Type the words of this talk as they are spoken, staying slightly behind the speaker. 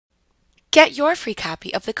Get your free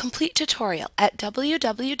copy of the complete tutorial at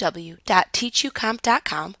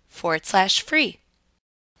www.teachucomp.com/free.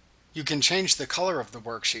 You can change the color of the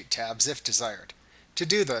Worksheet tabs if desired. To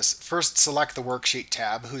do this, first select the Worksheet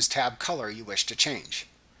tab whose tab color you wish to change.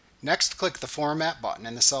 Next, click the Format button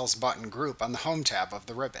in the Cells button group on the Home tab of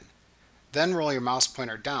the ribbon. Then roll your mouse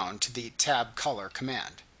pointer down to the Tab Color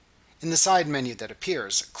command. In the side menu that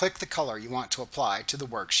appears, click the color you want to apply to the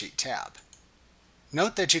Worksheet tab.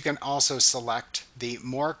 Note that you can also select the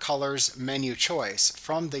More Colors menu choice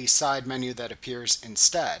from the side menu that appears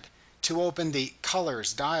instead to open the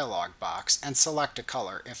Colors dialog box and select a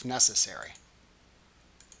color if necessary.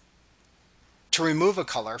 To remove a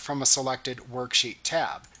color from a selected Worksheet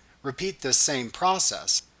tab, repeat this same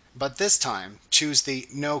process, but this time choose the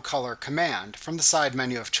No Color command from the side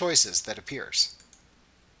menu of choices that appears.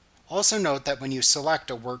 Also note that when you select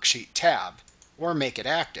a Worksheet tab, or make it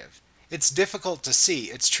active, it's difficult to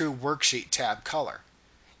see its true Worksheet tab color.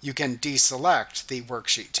 You can deselect the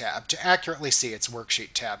Worksheet tab to accurately see its Worksheet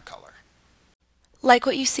tab color. Like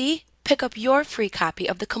what you see? Pick up your free copy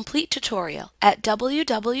of the complete tutorial at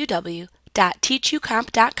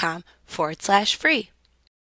www.teachucomp.com/free.